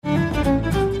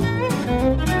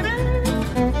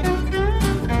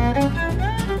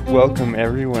Welcome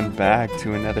everyone back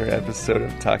to another episode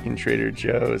of Talking Trader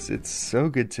Joe's. It's so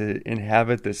good to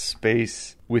inhabit this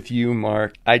space with you,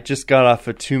 Mark. I just got off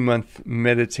a 2-month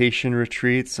meditation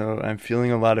retreat, so I'm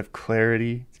feeling a lot of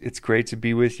clarity. It's great to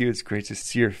be with you. It's great to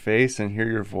see your face and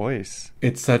hear your voice.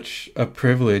 It's such a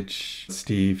privilege,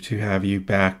 Steve, to have you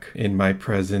back in my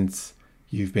presence.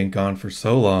 You've been gone for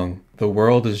so long. The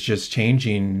world is just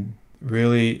changing.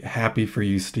 Really happy for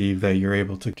you, Steve, that you're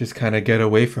able to just kind of get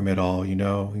away from it all,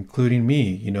 including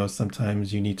me.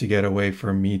 Sometimes you need to get away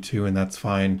from me too, and that's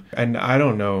fine. And I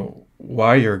don't know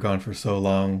why you're gone for so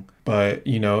long, but,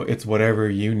 it's whatever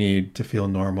you need to feel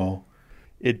normal.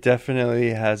 It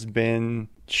definitely has been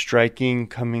striking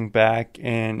coming back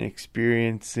and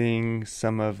experiencing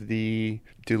some of the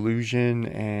delusion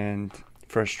and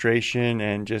frustration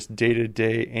and just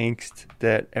day-to-day angst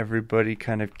that everybody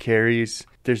kind of carries.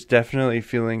 There's definitely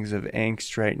feelings of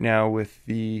angst right now with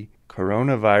the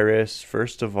coronavirus,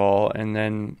 first of all, and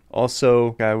then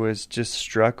also I was just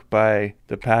struck by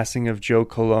the passing of Joe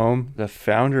Colomb, the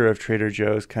founder of Trader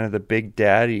Joe's, kind of the big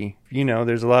daddy.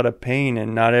 There's a lot of pain,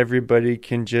 and not everybody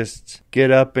can just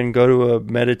get up and go to a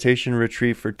meditation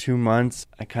retreat for 2 months.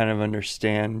 I kind of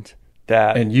understand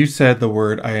that. And you said the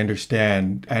word "I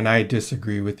understand," and I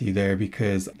disagree with you there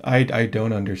because I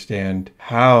don't understand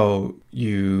how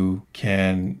you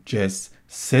can just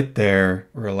sit there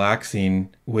relaxing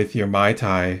with your Mai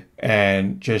Tai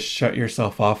and just shut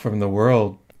yourself off from the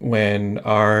world. When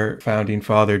our founding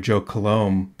father, Joe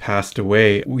Colomb, passed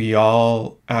away, we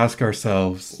all ask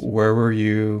ourselves, where were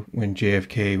you when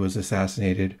JFK was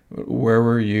assassinated? Where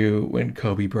were you when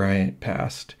Kobe Bryant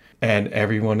passed? And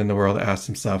everyone in the world asked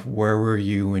himself, where were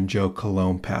you when Joe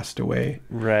Colomb passed away?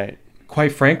 Right.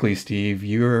 Quite frankly, Steve,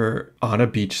 you're on a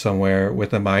beach somewhere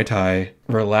with a Mai Tai,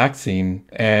 relaxing,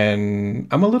 and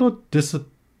I'm a little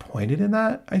disappointed in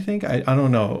that, I think. I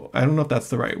don't know. I don't know if that's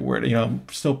the right word. I'm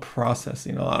still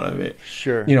processing a lot of it.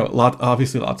 Sure.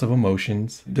 Obviously lots of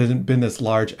emotions. There's been this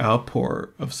large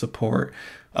outpour of support.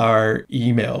 Our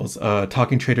emails,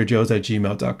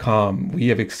 talkingtraderjoes@gmail.com, we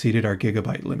have exceeded our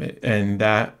gigabyte limit. And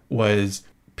that was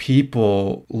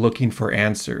people looking for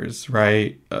answers,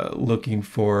 right? Looking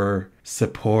for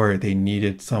support. They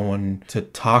needed someone to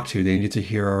talk to. They needed to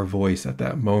hear our voice at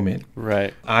that moment.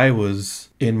 Right. I was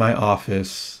in my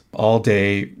office all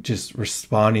day just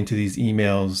responding to these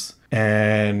emails,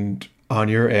 and on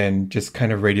your end, just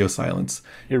kind of radio silence.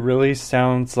 It really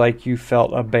sounds like you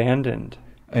felt abandoned.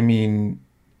 I mean,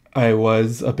 I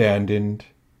was abandoned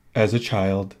as a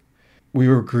child. We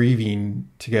were grieving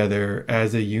together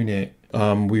as a unit.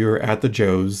 We were at the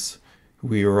Joe's.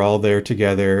 We were all there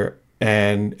together.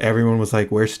 And everyone was like,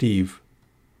 where's Steve?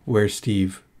 Where's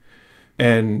Steve?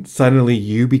 And suddenly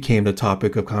you became the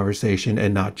topic of conversation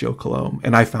and not Joe Colomb.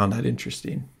 And I found that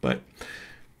interesting. But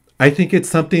I think it's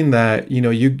something that,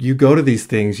 you go to these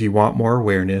things, you want more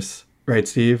awareness. Right,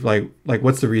 Steve? Like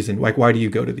what's the reason? Why do you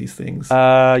go to these things?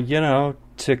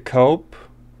 To cope,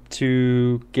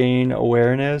 to gain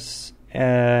awareness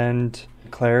and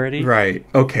clarity. Right.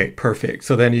 Okay, perfect.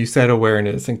 So then you said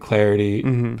awareness and clarity.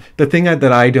 Mm-hmm. The thing that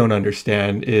I don't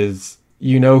understand is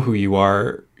you know who you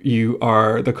are. You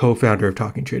are the co-founder of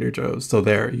Talking Trader Joe's. So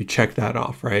there, you check that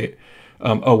off, right?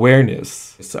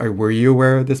 Awareness. Were you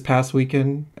aware this past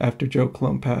weekend after Joe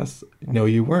Colomb passed? No,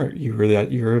 you weren't. You were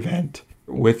at your event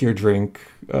with your drink,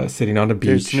 sitting on the beach.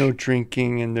 There's no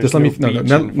drinking and there's Just let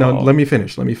me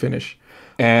finish.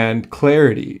 And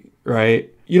clarity, right?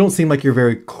 You don't seem like you're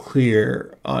very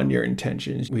clear on your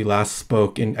intentions. We last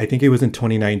spoke I think it was in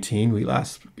 2019, we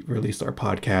last released our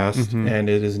podcast, and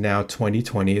it is now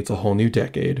 2020. It's a whole new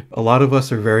decade. A lot of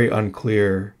us are very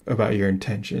unclear about your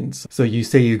intentions. So you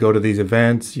say you go to these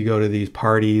events, you go to these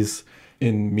parties,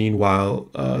 and meanwhile,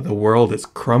 the world is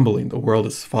crumbling. The world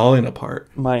is falling apart.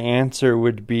 My answer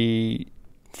would be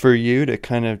for you to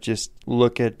kind of just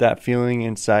look at that feeling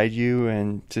inside you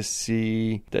and to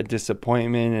see that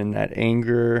disappointment and that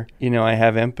anger. I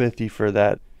have empathy for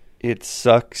that. It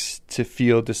sucks to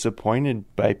feel disappointed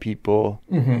by people.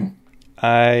 Mm-hmm.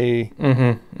 I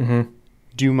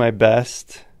do my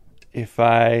best. If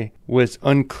I was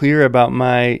unclear about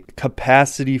my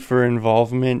capacity for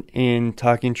involvement in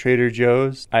Talking Trader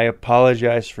Joe's, I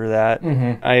apologize for that.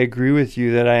 Mm-hmm. I agree with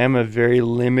you that I am a very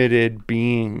limited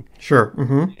being. Sure.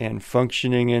 Mm-hmm. And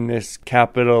functioning in this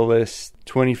capitalist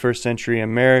 21st century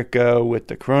America with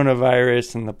the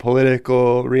coronavirus and the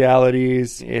political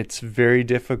realities, it's very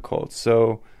difficult.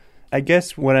 So I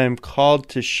guess what I'm called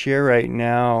to share right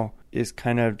now is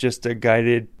kind of just a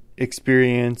guided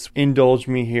experience. Indulge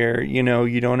me here. You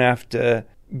don't have to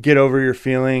get over your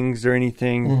feelings or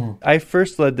anything. I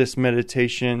first led this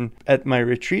meditation at my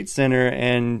retreat center,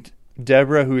 and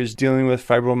Deborah, who is dealing with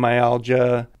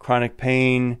fibromyalgia, chronic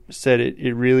pain, said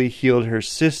it really healed her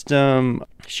system.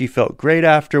 She felt great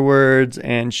afterwards,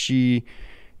 and she,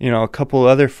 a couple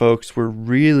other folks were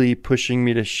really pushing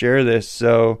me to share this.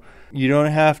 So you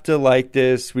don't have to like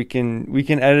this. We can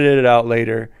edit it out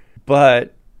later.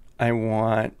 But I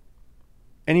want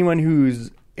anyone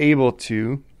who's able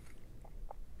to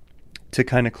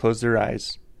kind of close their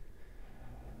eyes.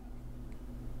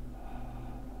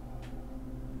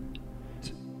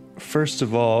 First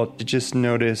of all, to just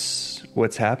notice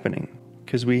what's happening,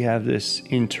 because we have this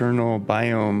internal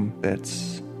biome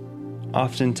that's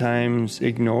oftentimes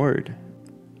ignored.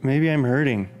 Maybe I'm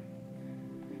hurting.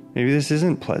 Maybe this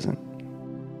isn't pleasant.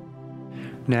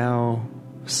 Now,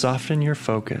 soften your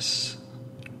focus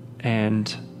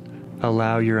and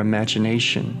allow your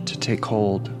imagination to take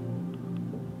hold.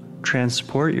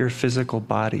 Transport your physical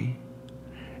body,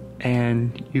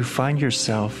 and you find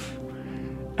yourself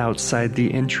outside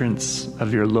the entrance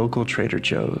of your local Trader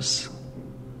Joe's.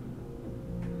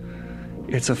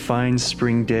 It's a fine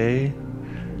spring day.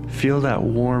 Feel that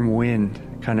warm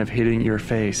wind kind of hitting your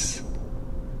face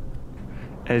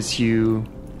as you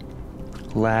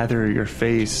lather your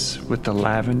face with the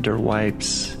lavender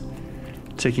wipes,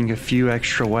 taking a few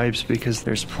extra wipes because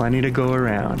there's plenty to go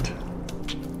around.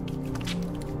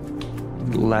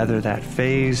 Lather that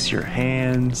face, your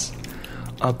hands,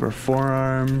 upper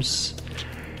forearms,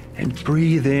 and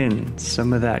breathe in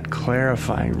some of that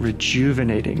clarifying,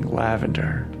 rejuvenating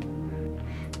lavender.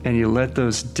 And you let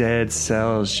those dead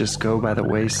cells just go by the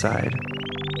wayside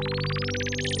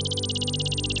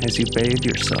as you bathe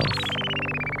yourself,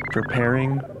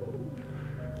 preparing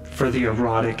for the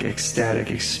erotic,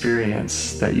 ecstatic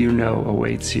experience that you know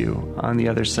awaits you on the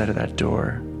other side of that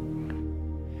door.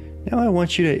 Now I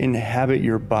want you to inhabit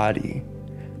your body.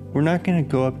 We're not going to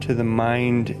go up to the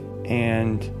mind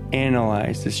and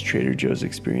analyze this Trader Joe's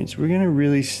experience. We're going to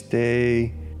really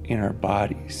stay in our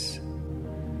bodies.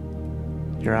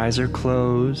 Your eyes are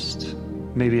closed,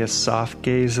 maybe a soft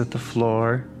gaze at the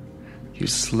floor. You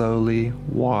slowly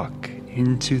walk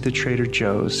into the Trader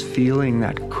Joe's, feeling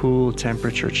that cool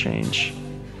temperature change.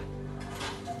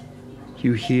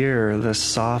 You hear the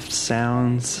soft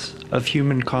sounds of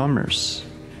human commerce.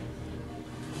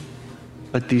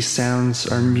 But these sounds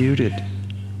are muted,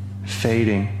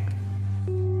 fading.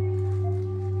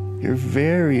 You're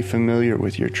very familiar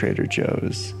with your Trader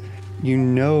Joe's. You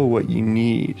know what you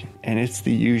need, and it's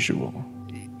the usual.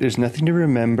 There's nothing to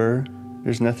remember.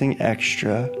 There's nothing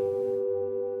extra.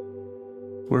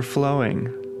 We're flowing.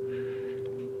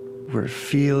 We're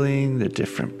feeling the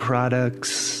different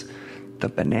products, the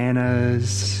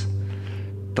bananas,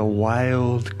 the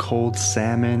wild cold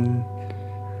salmon.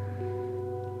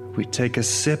 We take a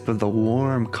sip of the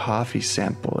warm coffee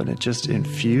sample, and it just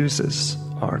infuses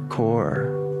our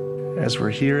core as we're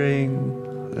hearing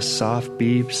the soft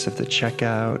beeps of the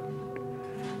checkout.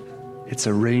 It's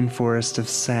a rainforest of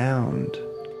sound,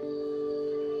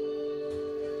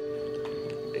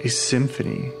 a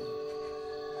symphony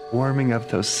warming up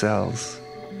those cells.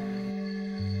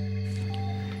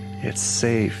 It's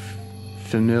safe,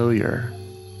 familiar.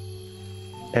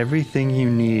 Everything you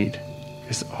need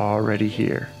is already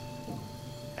here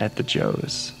at the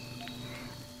Joe's.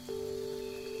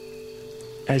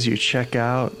 As you check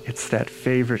out, it's that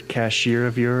favorite cashier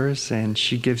of yours, and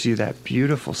she gives you that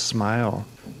beautiful smile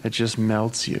that just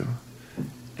melts you.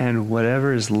 And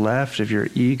whatever is left of your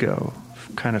ego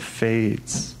kind of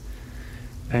fades,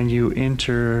 and you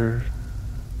enter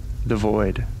the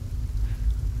void,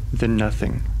 the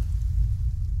nothing.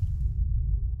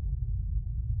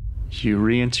 You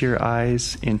re-enter your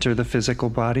eyes, enter the physical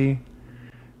body.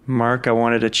 Mark, I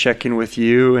wanted to check in with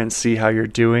you and see how you're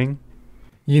doing.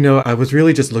 I was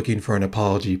really just looking for an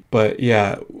apology, but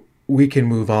yeah, we can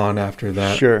move on after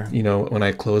that. Sure. When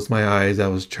I closed my eyes, I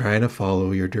was trying to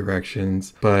follow your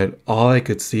directions, but all I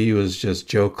could see was just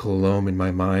Joe Colomb in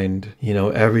my mind.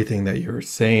 Everything that you were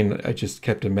saying, I just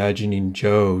kept imagining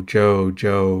Joe,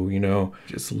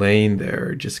 just laying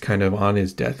there, just kind of on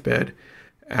his deathbed,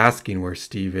 asking where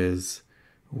Steve is.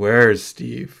 Where's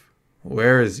Steve?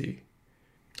 Where is he?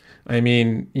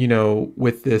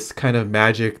 With this kind of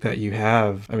magic that you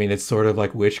have, it's sort of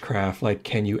like witchcraft. Like,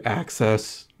 can you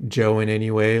access Joe in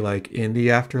any way, like in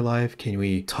the afterlife? Can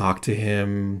we talk to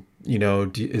him?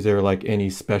 Is there like any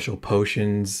special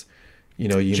potions, you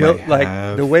Joe, might have?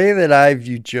 Like the way that I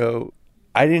view Joe,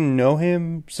 I didn't know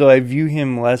him, so I view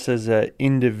him less as an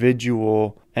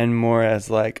individual and more as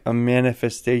like a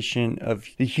manifestation of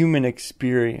the human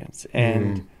experience.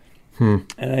 And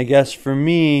And I guess for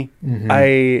me,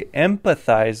 I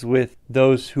empathize with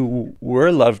those who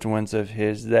were loved ones of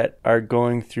his that are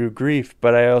going through grief,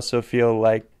 but I also feel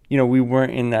like, we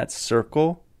weren't in that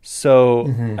circle.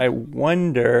 So I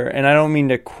wonder, and I don't mean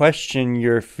to question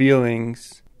your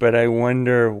feelings, but I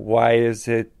wonder, why is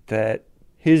it that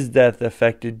his death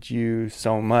affected you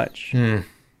so much?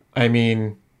 I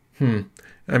mean,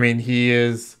 he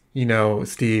is,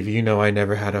 Steve, I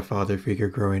never had a father figure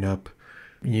growing up.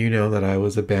 You know that I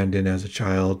was abandoned as a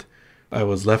child. I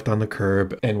was left on the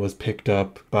curb and was picked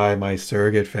up by my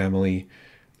surrogate family,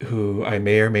 who I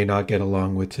may or may not get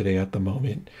along with today at the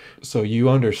moment. So you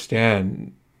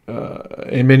understand,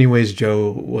 in many ways,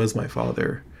 Joe was my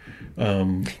father.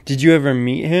 Did you ever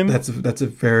meet him?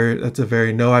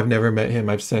 No, I've never met him.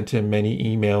 I've sent him many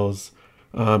emails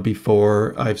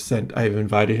before. I've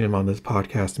invited him on this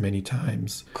podcast many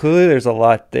times. Clearly there's a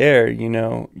lot there.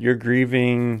 You're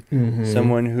grieving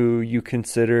someone who you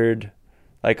considered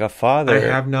like a father. I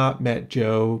have not met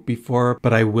Joe before,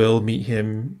 but I will meet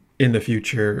him in the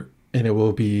future, and it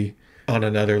will be on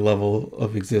another level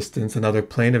of existence, another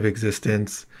plane of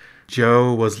existence.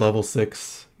 Joe was level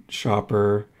 6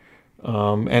 shopper.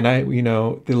 And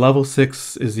the level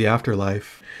 6 is the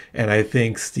afterlife. And I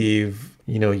think, Steve,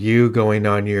 you going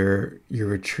on your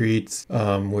retreats,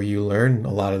 where you learn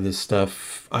a lot of this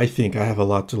stuff, I think I have a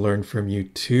lot to learn from you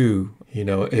too.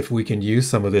 If we can use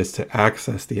some of this to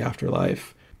access the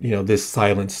afterlife, this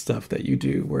silent stuff that you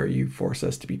do where you force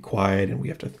us to be quiet and we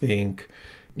have to think,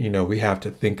 we have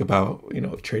to think about,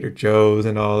 Trader Joe's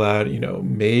and all that,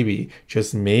 maybe,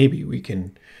 just maybe we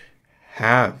can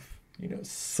have,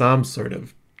 some sort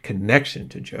of connection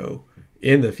to Joe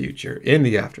in the future, in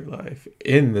the afterlife,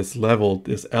 in this level,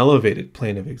 this elevated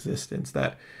plane of existence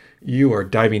that you are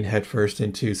diving headfirst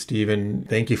into, Stephen.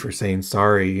 Thank you for saying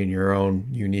sorry in your own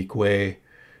unique way.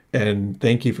 And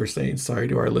thank you for saying sorry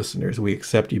to our listeners. We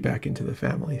accept you back into the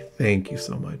family. Thank you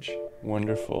so much.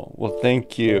 Wonderful. Well,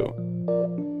 thank you.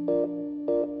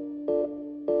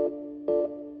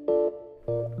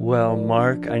 Well,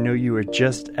 Mark, I know you were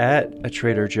just at a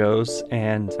Trader Joe's,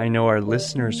 and I know our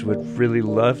listeners would really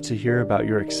love to hear about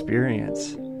your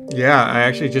experience. Yeah, I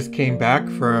actually just came back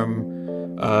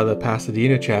from the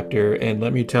Pasadena chapter, and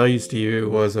let me tell you, Steve, it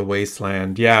was a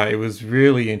wasteland. Yeah, it was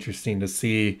really interesting to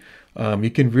see. You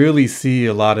can really see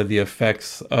a lot of the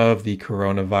effects of the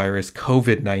coronavirus,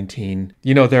 COVID-19.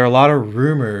 There are a lot of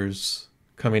rumors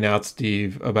coming out,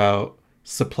 Steve, about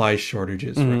supply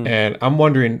shortages. And I'm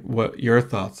wondering what your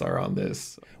thoughts are on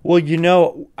this.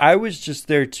 Well, I was just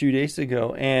there 2 days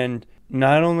ago, and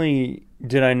not only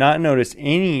did I not notice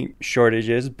any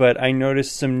shortages, but I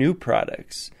noticed some new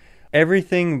products.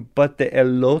 Everything but the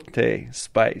elote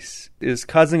spice is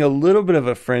causing a little bit of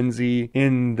a frenzy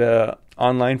in the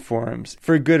online forums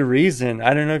for good reason.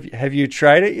 I don't know have you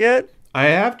tried it yet? I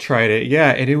have tried it,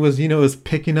 yeah, and it was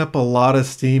picking up a lot of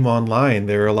steam online.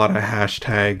 There were a lot of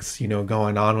hashtags,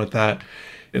 going on with that.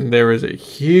 And there was a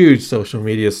huge social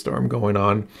media storm going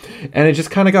on. And it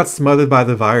just kind of got smothered by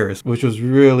the virus, which was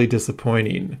really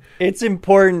disappointing. It's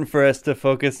important for us to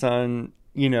focus on,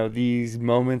 these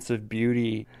moments of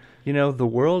beauty. The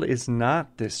world is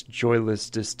not this joyless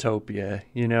dystopia,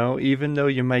 even though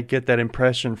you might get that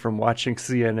impression from watching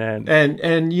CNN.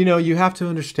 And you have to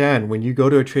understand, when you go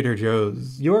to a Trader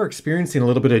Joe's, you're experiencing a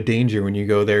little bit of danger when you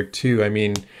go there too. I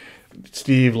mean,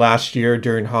 Steve, last year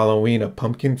during Halloween, a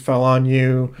pumpkin fell on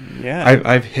you. Yeah.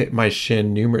 I've hit my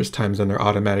shin numerous times on their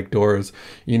automatic doors.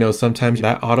 Sometimes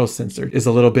that auto sensor is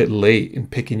a little bit late in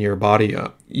picking your body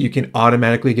up. You can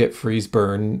automatically get freeze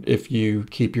burn if you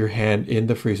keep your hand in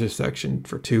the freezer section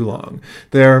for too long.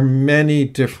 There are many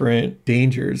different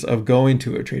dangers of going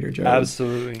to a Trader Joe's.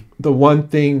 Absolutely. The one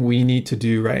thing we need to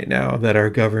do right now that our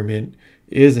government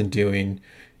isn't doing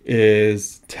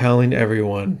is telling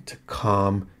everyone to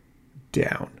calm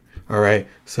down. All right.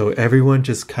 So everyone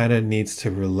just kind of needs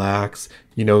to relax,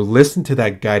 listen to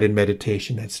that guided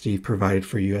meditation that Steve provided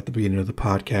for you at the beginning of the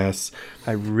podcast.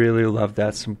 I really love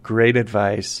that. Some great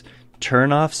advice.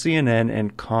 Turn off CNN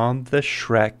and calm the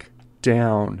Shrek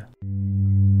down.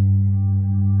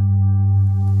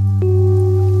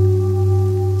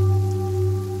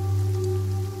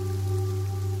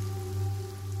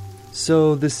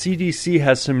 So the CDC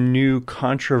has some new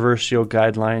controversial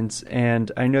guidelines,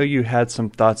 and I know you had some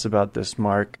thoughts about this,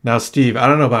 Mark. Now, Steve, I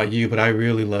don't know about you, but I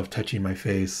really love touching my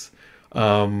face. When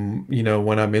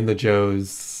I'm in the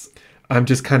Joe's, I'm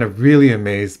just kind of really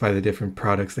amazed by the different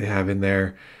products they have in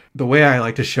there. The way I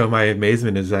like to show my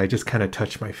amazement is I just kind of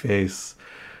touch my face.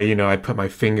 I put my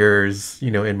fingers,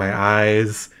 in my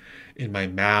eyes, in my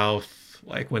mouth,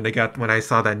 Like when I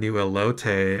saw that new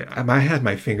elote, I had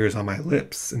my fingers on my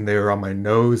lips and they were on my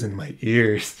nose and my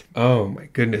ears. Oh my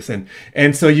goodness.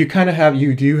 And so you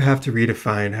do have to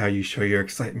redefine how you show your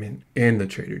excitement in the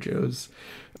Trader Joe's.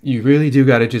 You really do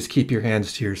got to just keep your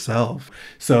hands to yourself.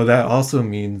 So that also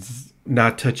means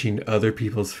not touching other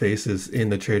people's faces in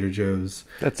the Trader Joe's.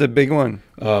 That's a big one.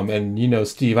 And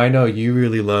Steve, I know you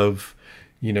really love,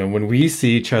 when we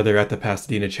see each other at the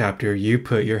Pasadena chapter, you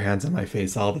put your hands on my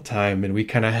face all the time. And we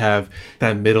kind of have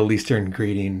that Middle Eastern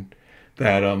greeting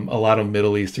that a lot of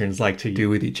Middle Easterns like to do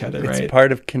with each other, right? It's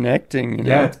part of connecting.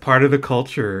 Yeah, it's part of the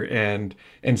culture. And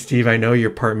Steve, I know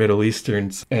you're part Middle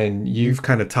Eastern, and you've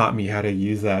kind of taught me how to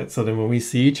use that. So then when we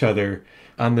see each other,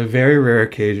 on the very rare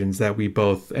occasions that we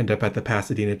both end up at the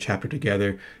Pasadena chapter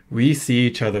together, we see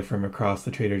each other from across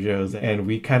the Trader Joe's and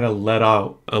we kind of let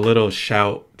out a little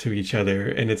shout to each other.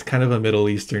 And it's kind of a Middle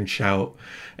Eastern shout.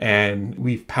 And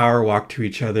we power walk to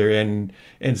each other. And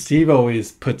Steve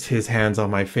always puts his hands on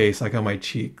my face, like on my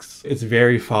cheeks. It's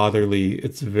very fatherly.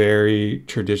 It's very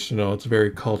traditional. It's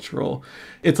very cultural.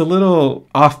 It's a little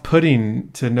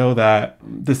off-putting to know that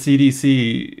the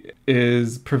CDC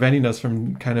is preventing us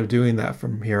from kind of doing that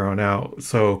from here on out.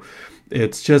 So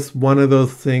it's just one of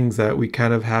those things that we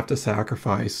kind of have to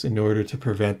sacrifice in order to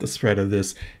prevent the spread of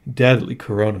this deadly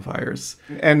coronavirus.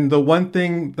 And the one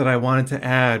thing that I wanted to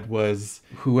add was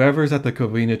whoever's at the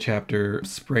Covina chapter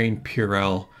spraying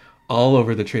Purell all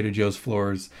over the Trader Joe's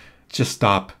floors, just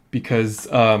stop. Because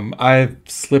I've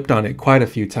slipped on it quite a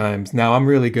few times. Now I'm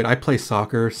really good. I play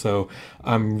soccer, so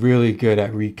I'm really good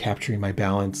at recapturing my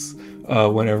balance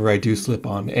whenever I do slip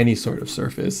on any sort of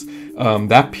surface.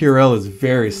 That Purell is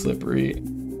very slippery.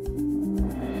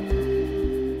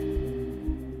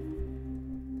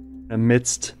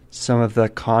 Amidst some of the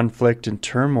conflict and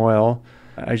turmoil,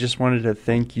 I just wanted to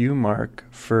thank you, Mark,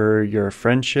 for your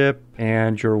friendship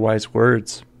and your wise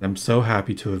words. I'm so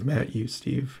happy to have met you,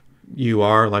 Steve. You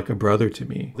are like a brother to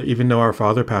me. Even though our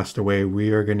father passed away,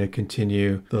 we are going to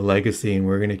continue the legacy and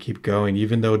we're going to keep going.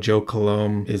 Even though Joe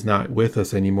Colomb is not with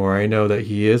us anymore, I know that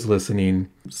he is listening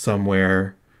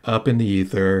somewhere up in the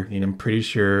ether. And I'm pretty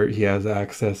sure he has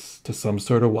access to some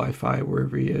sort of Wi-Fi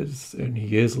wherever he is. And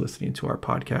he is listening to our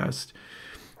podcast.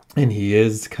 And he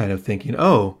is kind of thinking,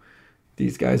 oh,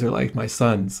 these guys are like my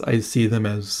sons. I see them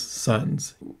as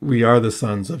sons. We are the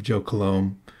sons of Joe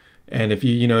Colomb. And if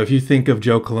you think of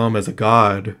Joe Colomb as a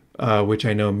god, which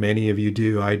I know many of you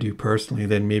do, I do personally,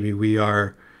 then maybe we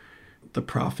are the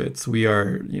prophets. We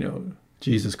are,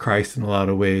 Jesus Christ in a lot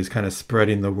of ways, kind of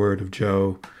spreading the word of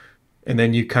Joe. And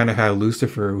then you kind of have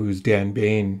Lucifer, who's Dan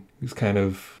Bain, who's kind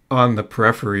of on the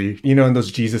periphery. In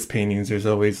those Jesus paintings, there's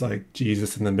always like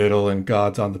Jesus in the middle and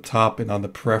God's on the top, and on the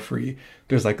periphery,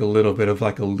 there's like a little bit of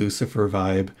like a Lucifer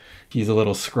vibe. He's a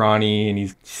little scrawny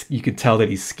and you can tell that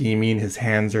he's scheming. His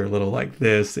hands are a little like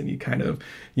this, and you kind of,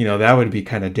 that would be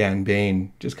kind of Dan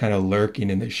Bain, just kind of lurking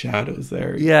in the shadows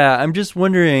there. Yeah, I'm just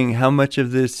wondering how much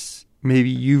of this maybe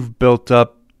you've built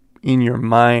up in your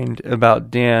mind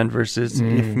about Dan versus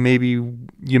if maybe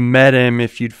you met him,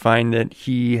 if you'd find that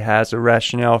he has a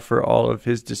rationale for all of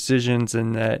his decisions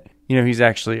and that, he's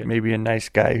actually maybe a nice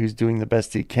guy who's doing the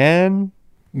best he can.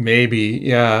 Maybe.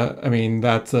 Yeah. I mean,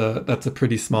 that's a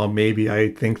pretty small maybe. I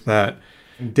think that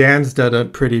Dan's done a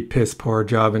pretty piss poor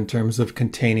job in terms of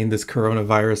containing this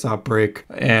coronavirus outbreak,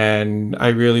 and I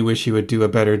really wish he would do a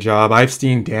better job. I've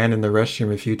seen Dan in the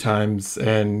restroom a few times,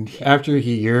 and after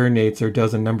he urinates or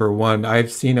does a number one,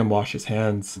 I've seen him wash his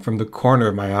hands from the corner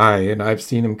of my eye, and I've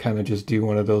seen him kind of just do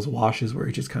one of those washes where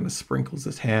he just kind of sprinkles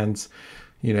his hands.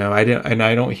 I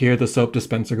don't hear the soap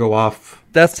dispenser go off.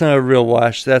 That's not a real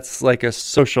wash. That's like a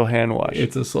social hand wash.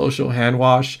 It's a social hand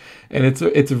wash, and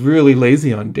it's really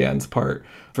lazy on Dan's part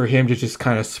for him to just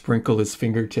kind of sprinkle his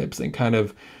fingertips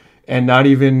and not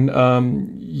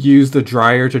even use the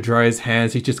dryer to dry his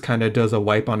hands. He just kind of does a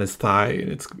wipe on his thigh, and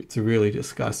it's really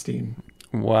disgusting.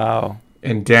 Wow.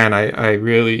 And Dan, I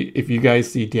really, if you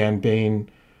guys see Dan Bain,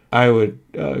 I would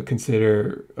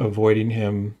consider avoiding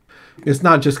him. It's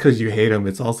not just because you hate him,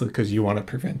 it's also because you want to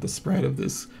prevent the spread of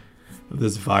this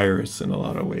virus in a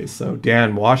lot of ways. So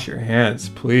Dan, wash your hands,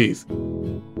 please.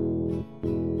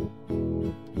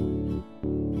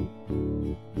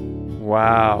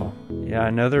 Wow. Yeah,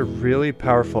 another really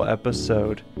powerful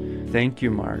episode. Thank you,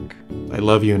 Mark. I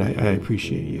love you and I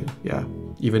appreciate you. Yeah.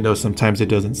 Even though sometimes it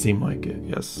doesn't seem like it.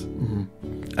 Yes.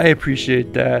 Mm-hmm. I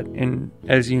appreciate that. And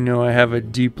as you know, I have a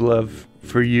deep love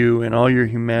for you and all your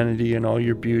humanity and all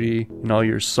your beauty and all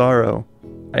your sorrow.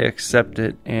 I accept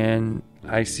it and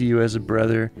I see you as a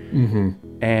brother.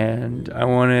 Mm-hmm. And I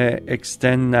want to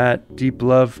extend that deep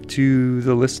love to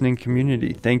the listening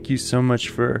community. Thank you so much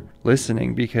for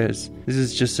listening, because this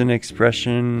is just an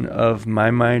expression of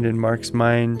my mind and Mark's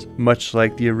mind, much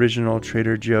like the original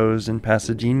Trader Joe's in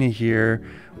Pasadena here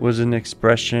was an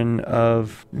expression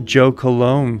of Joe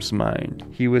Colom's mind.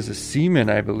 He was a seaman,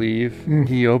 I believe.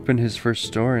 He opened his first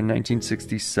store in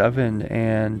 1967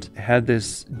 and had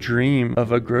this dream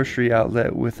of a grocery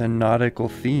outlet with a nautical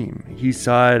theme. He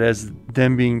saw it as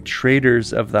them being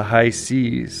traders of the high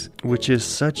seas, which is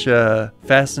such a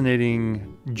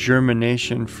fascinating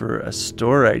germination for a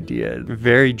store idea.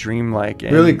 Very dreamlike.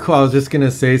 And really cool. I was just going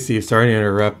to say, Steve, sorry to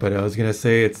interrupt, but I was going to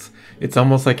say it's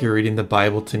almost like you're reading the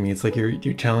Bible to me. It's like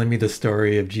you're telling me the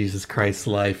story of Jesus Christ's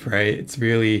life, right? It's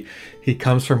really, he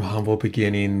comes from humble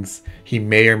beginnings. He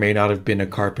may or may not have been a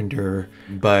carpenter,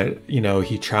 but,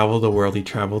 he traveled the world. He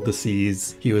traveled the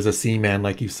seas. He was a seaman,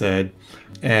 like you said.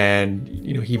 And,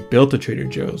 he built a Trader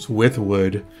Joe's with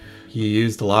wood. He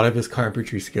used a lot of his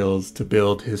carpentry skills to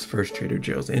build his first Trader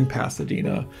Joe's in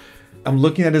Pasadena. I'm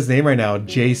looking at his name right now,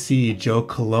 JC, Joe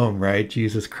Colom, right?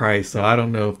 Jesus Christ. So I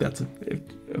don't know if that's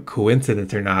a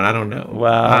coincidence or not. I don't know.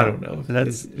 Wow. I don't know.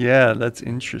 That's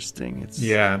interesting.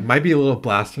 It might be a little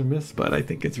blasphemous, but I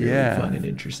think it's really fun and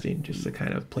interesting just to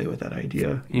kind of play with that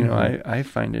idea. I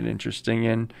find it interesting,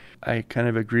 and I kind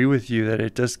of agree with you that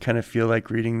it does kind of feel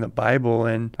like reading the Bible.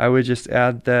 And I would just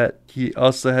add that he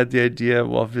also had the idea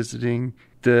while visiting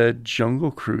the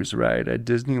Jungle Cruise ride at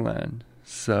Disneyland.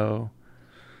 So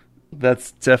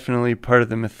that's definitely part of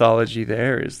the mythology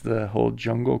there, is the whole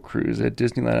Jungle Cruise at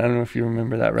Disneyland. I don't know if you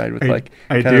remember that ride with of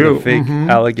the fake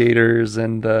alligators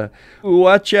and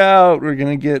watch out, we're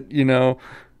going to get,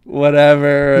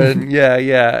 whatever. And yeah.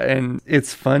 And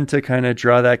it's fun to kind of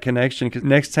draw that connection, because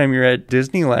next time you're at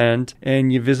Disneyland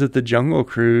and you visit the Jungle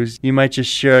Cruise, you might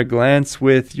just share a glance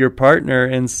with your partner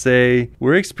and say,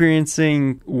 we're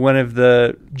experiencing one of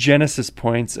the genesis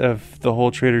points of the whole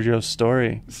Trader Joe's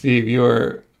story. Steve,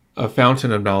 you're a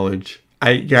fountain of knowledge.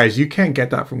 Guys, you can't get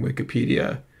that from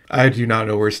Wikipedia. I do not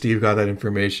know where Steve got that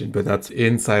information, but that's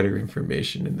insider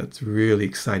information, and that's really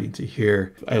exciting to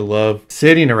hear. I love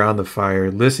sitting around the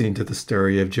fire, listening to the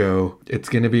story of Joe. It's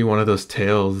going to be one of those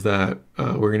tales that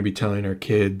we're going to be telling our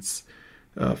kids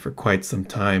for quite some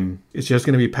time. It's just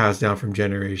going to be passed down from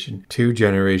generation to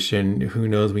generation. Who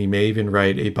knows, we may even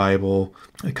write a Bible,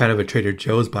 a kind of a Trader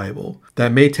Joe's Bible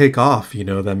that may take off,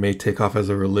 that may take off as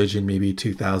a religion maybe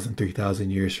 2,000, 3,000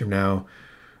 years from now.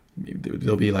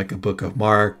 There'll be like a book of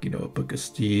Mark, a book of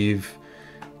Steve.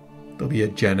 There'll be a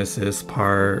Genesis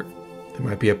part. There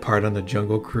might be a part on the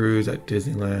Jungle Cruise at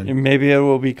Disneyland. And maybe it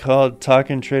will be called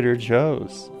Talking Trader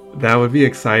Joe's. That would be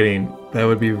exciting. That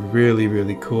would be really,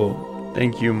 really cool.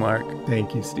 Thank you, Mark.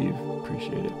 Thank you, Steve.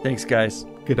 Appreciate it. Thanks, guys.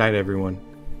 Good night, everyone.